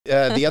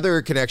The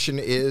other connection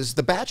is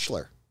The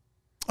Bachelor.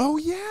 Oh,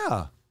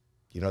 yeah.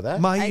 You know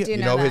that? I do you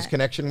know know his that.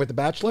 connection with The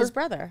Bachelor? His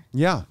brother.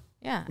 Yeah.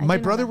 Yeah. My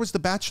brother was The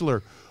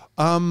Bachelor.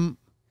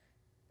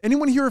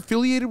 Anyone here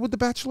affiliated with The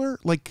Bachelor?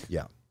 Like,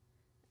 Yeah.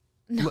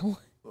 No.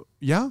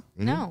 yeah?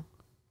 No.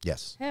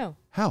 Yes. Who?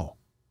 How?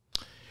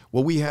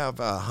 Well, we have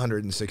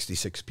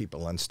 166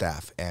 people on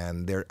staff,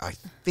 and I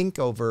think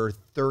over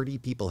 30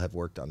 people have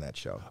worked on that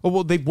show. Oh,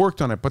 well, they've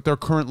worked on it, but they're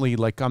currently,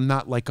 like, I'm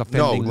not, like,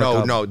 offending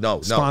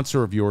No.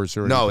 sponsor of yours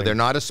or No, anything. they're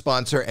not a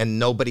sponsor, and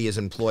nobody is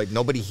employed.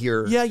 Nobody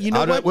here. Yeah, you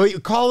know what? Well,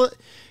 you call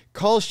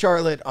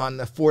Charlotte on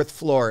the 4th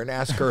floor and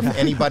ask her if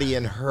anybody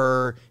in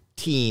her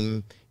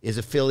team is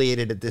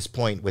affiliated at this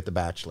point with The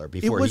Bachelor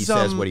before he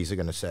says what he's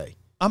going to say.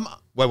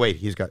 Wait,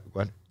 he's got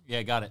what?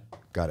 Yeah, got it.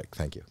 Got it.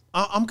 Thank you.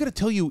 I'm going to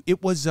tell you,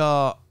 it was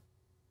a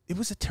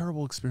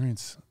terrible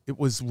experience. It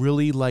was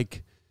really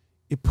like,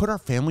 it put our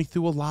family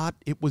through a lot.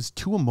 It was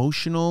too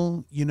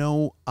emotional, you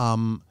know.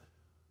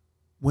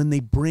 When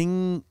they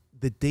bring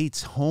the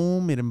dates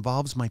home, it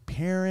involves my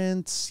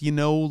parents, you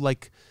know,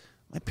 like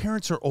my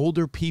parents are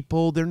older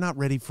people. They're not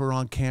ready for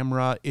on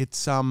camera.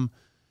 It's,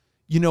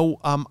 you know,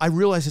 I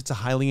realize it's a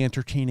highly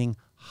entertaining,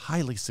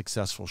 highly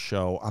successful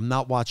show. I'm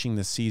not watching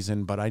this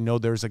season, but I know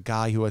there's a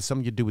guy who has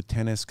something to do with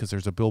tennis because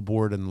there's a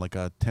billboard and like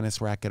a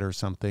tennis racket or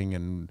something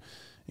and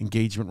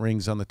engagement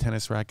rings on the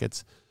tennis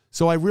rackets.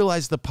 So I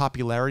realize the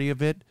popularity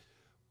of it,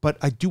 but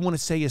I do want to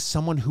say, as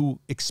someone who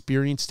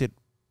experienced it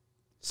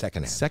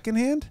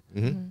secondhand,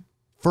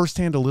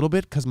 firsthand a little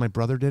bit because my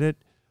brother did it,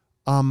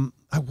 I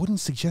wouldn't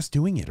suggest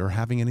doing it or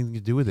having anything to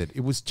do with it.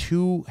 It was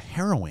too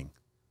harrowing.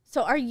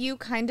 So are you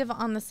kind of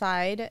on the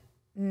side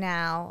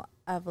now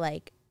of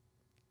like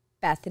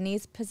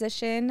Bethany's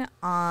position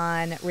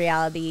on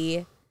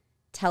reality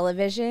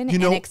television You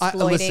know, and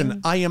exploiting?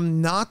 listen, I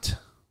am not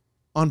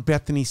on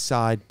Bethany's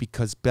side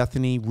because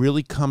Bethany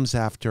really comes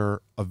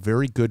after a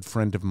very good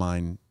friend of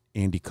mine,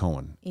 Andy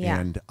Cohen. Yeah.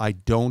 And I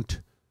don't,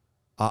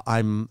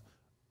 in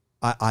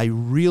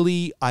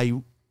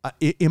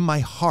my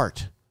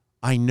heart,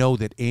 I know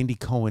that Andy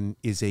Cohen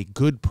is a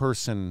good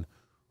person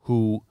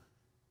who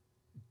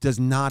does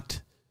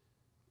not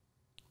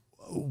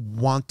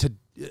want to,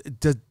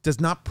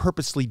 does not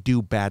purposely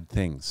do bad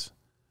things.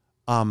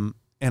 And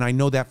I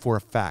know that for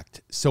a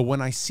fact. So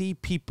when I see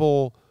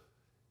people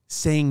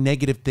saying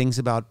negative things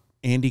about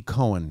Andy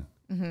Cohen,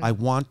 I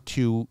want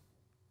to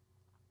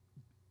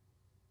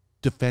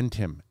defend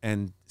him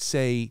and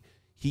say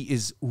he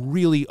is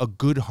really a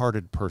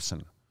good-hearted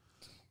person.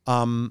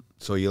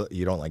 So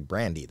you don't like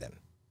Brandy then?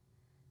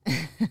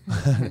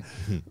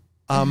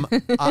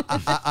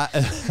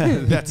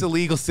 That's a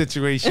legal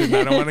situation.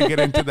 I don't want to get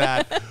into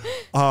that.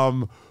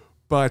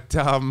 But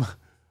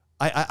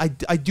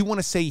I do want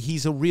to say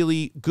he's a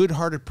really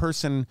good-hearted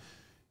person.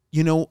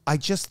 You know, I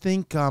just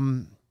think,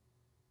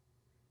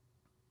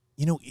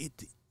 you know,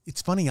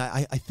 it's funny.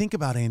 I think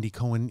about Andy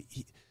Cohen.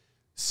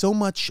 So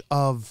much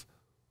of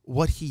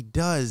what he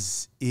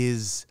does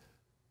is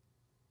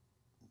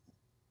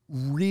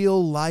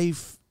real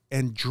life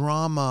and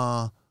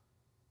drama,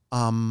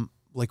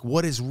 like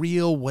what is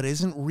real, what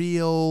isn't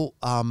real,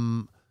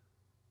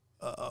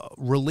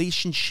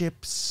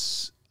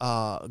 relationships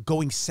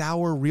going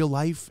sour, real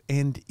life.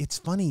 And it's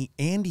funny,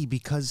 Andy,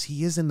 because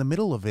he is in the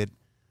middle of it,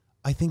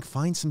 I think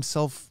finds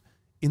himself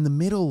in the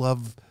middle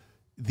of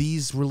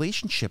these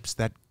relationships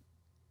that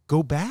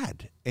go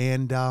bad.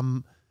 And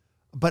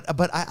but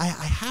I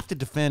have to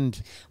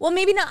defend. Well,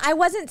 maybe not. I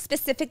wasn't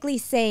specifically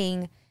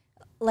saying,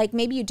 like,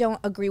 maybe you don't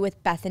agree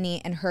with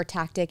Bethany and her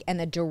tactic and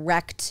the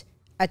direct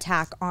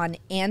attack on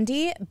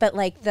Andy, but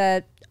like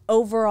the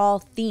overall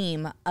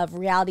theme of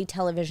reality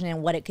television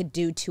and what it could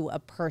do to a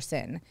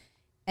person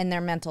and their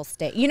mental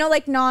state. You know,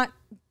 like, not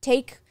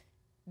take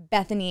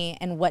Bethany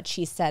and what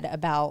she said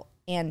about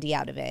Andy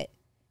out of it,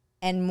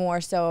 and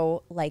more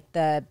so like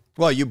the...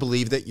 Well, you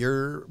believe that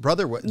your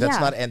brother, that's Yeah.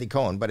 not Andy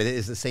Cohen, but it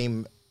is the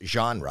same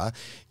genre.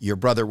 Your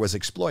brother was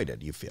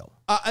exploited, you feel.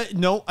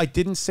 No, I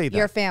didn't say that.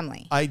 Your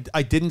family. I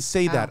didn't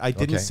say that. I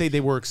didn't Okay. say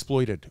they were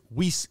exploited.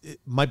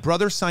 My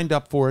brother signed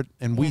up for it,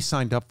 and we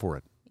signed up for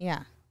it.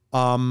 Yeah.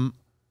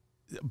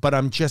 But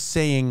I'm just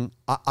saying,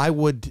 I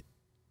would,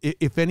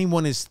 if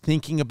anyone is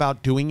thinking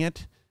about doing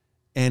it,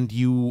 and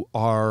you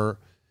are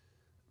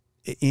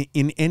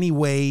in any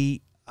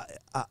way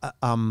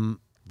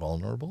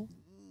Vulnerable?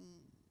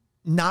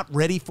 not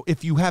ready for,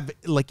 if you have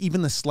like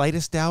even the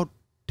slightest doubt,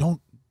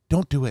 don't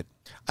do it.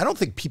 I don't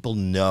think people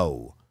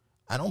know.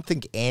 I don't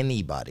think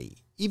anybody,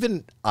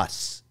 even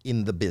us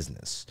in the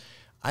business,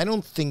 I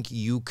don't think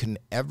you can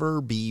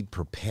ever be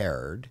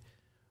prepared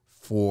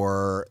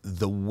for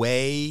the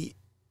way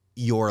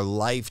your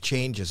life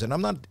changes. And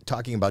I'm not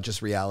talking about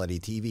just reality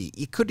TV.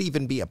 It could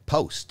even be a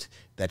post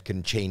that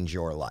can change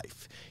your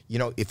life. You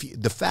know,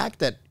 the fact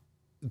that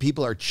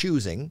people are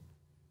choosing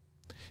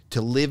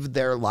to live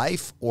their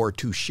life or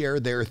to share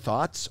their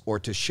thoughts or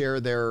to share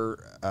their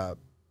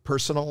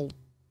personal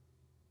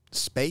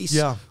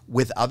space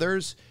with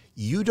others,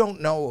 you don't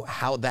know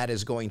how that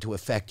is going to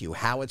affect you,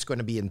 how it's going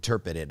to be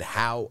interpreted,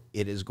 how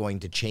it is going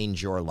to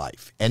change your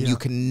life. And you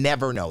can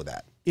never know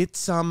that.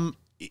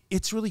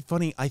 It's really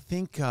funny. I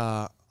think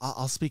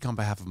I'll speak on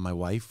behalf of my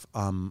wife.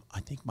 I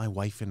think my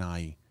wife and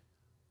I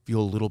feel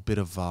a little bit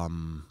of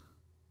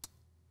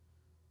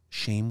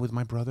shame with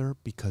my brother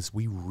because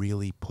we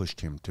really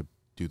pushed him to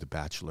do The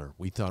Bachelor.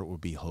 We thought it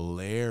would be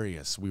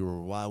hilarious.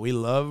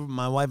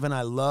 My wife and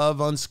I love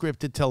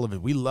unscripted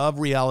television. We love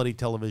reality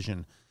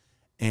television.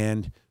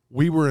 And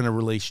we were in a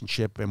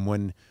relationship, and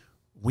when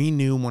we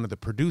knew one of the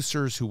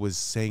producers who was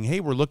saying, hey,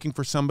 we're looking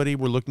for somebody,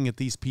 we're looking at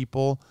these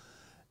people,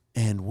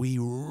 and we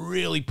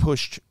really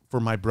pushed for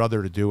my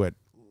brother to do it.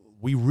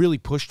 We really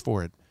pushed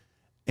for it.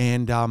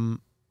 And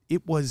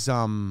it was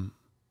a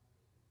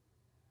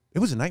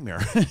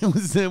nightmare.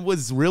 it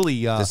was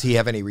really Does he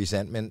have any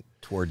resentment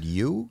toward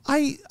you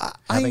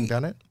having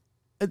done it?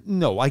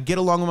 No, I get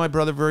along with my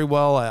brother very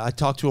well. I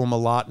talk to him a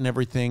lot and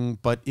everything,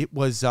 but it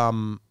was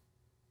and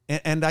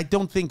I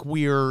don't think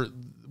we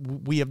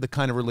have the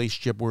kind of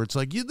relationship where it's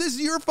like, this is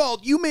your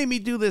fault. You made me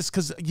do this,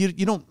 because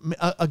you don't,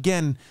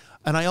 again,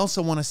 and I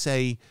also want to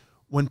say,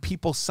 when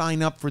people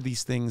sign up for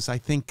these things, I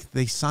think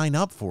they sign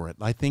up for it.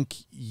 I think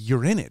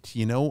you're in it,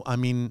 I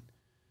mean,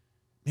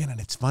 man, and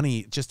it's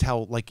funny just how,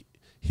 like,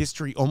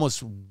 history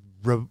almost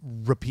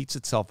repeats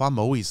itself. I'm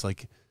always,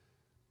 like,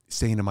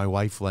 saying to my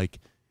wife, like,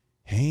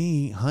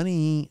 hey,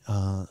 honey,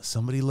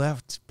 somebody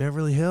left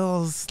Beverly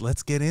Hills.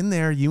 Let's get in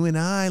there, you and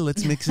I.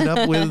 Let's mix it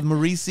up with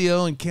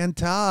Mauricio and Ken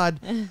Todd.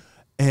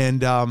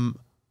 And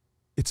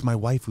it's my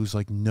wife who's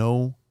like,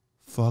 no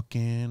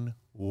fucking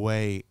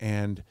way.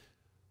 And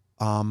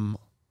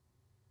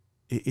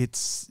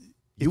it's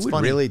you would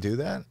funny. really do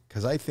that?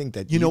 Because I think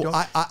that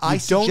I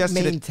don't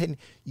maintain.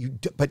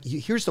 But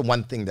here's the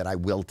one thing that I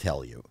will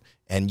tell you,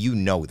 and you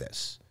know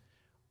this.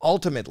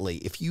 Ultimately,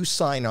 if you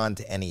sign on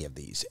to any of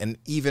these, and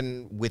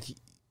even with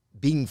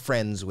being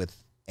friends with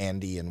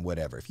Andy and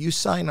whatever, if you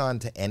sign on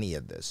to any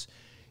of this,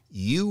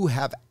 you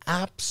have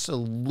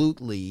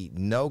absolutely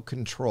no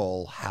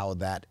control how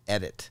that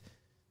edit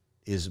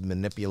is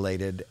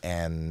manipulated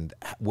and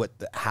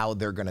how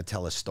they're going to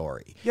tell a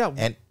story. Yeah.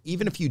 And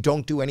even if you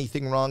don't do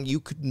anything wrong,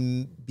 you could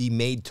be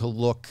made to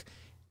look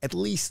at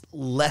least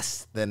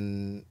less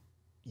than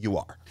you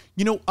are.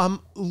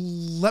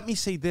 Let me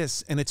say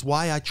this, and it's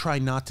why I try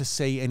not to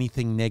say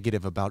anything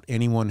negative about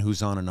anyone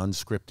who's on an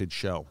unscripted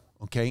show,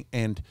 okay?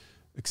 And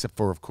except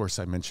for, of course,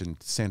 I mentioned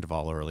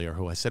Sandoval earlier,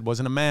 who I said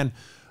wasn't a man.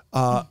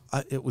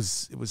 It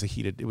was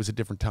a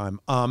different time.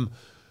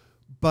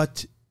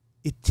 But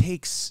it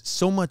takes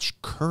so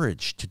much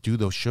courage to do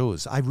those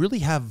shows. I really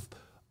have,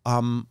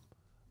 I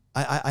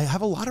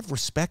have a lot of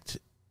respect,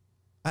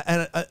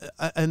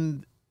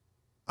 and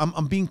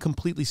I'm being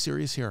completely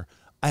serious here.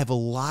 I have a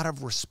lot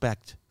of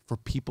respect for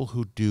people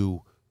who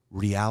do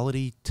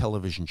reality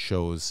television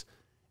shows,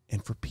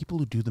 and for people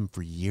who do them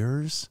for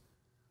years.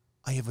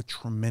 I have a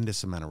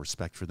tremendous amount of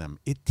respect for them.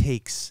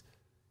 It's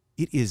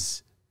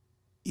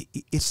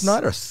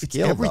not a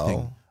skill, it's everything.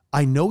 though.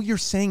 I know you're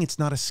saying it's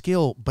not a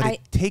skill, but it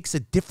takes a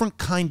different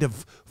kind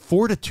of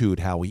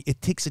fortitude, Howie.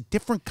 It takes a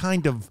different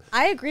kind of...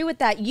 I agree with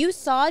that. You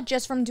saw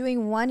just from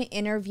doing one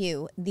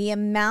interview, the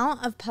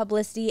amount of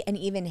publicity and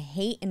even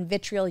hate and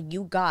vitriol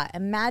you got.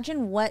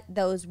 Imagine what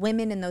those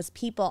women and those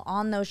people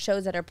on those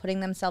shows that are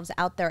putting themselves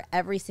out there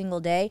every single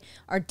day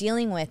are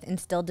dealing with, and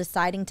still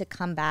deciding to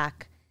come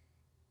back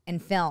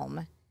and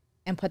film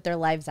and put their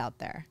lives out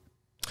there.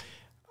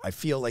 I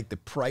feel like the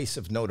price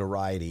of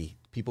notoriety,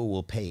 people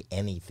will pay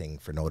anything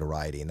for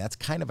notoriety, and that's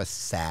kind of a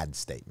sad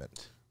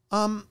statement.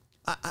 I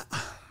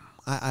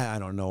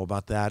don't know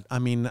about that. I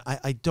mean,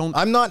 I don't...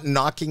 I'm not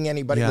knocking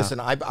anybody. Yeah. Listen,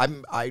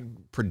 I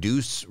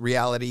produce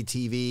reality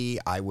TV.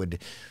 I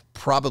would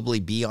probably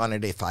be on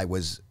it if I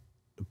was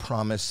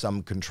promised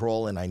some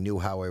control and I knew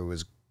how I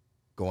was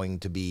going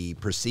to be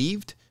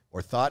perceived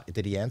or thought.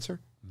 Did he answer?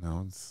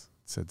 No, it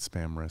said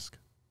spam risk.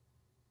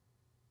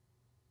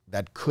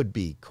 That could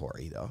be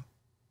Corey, though.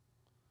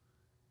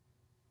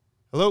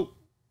 Hello?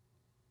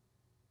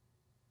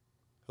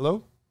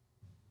 Hello?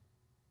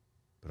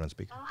 Put on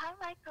speaker. Oh, hi,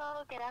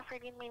 Michael. Good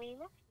afternoon. My name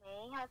is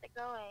May. How's it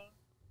going?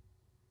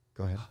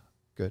 Go ahead.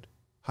 Good.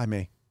 Hi,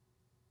 May.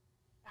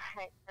 All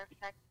right,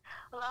 perfect.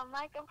 Well,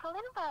 Mike, I'm calling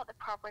about the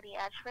property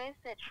address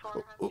at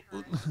Shore Hunter.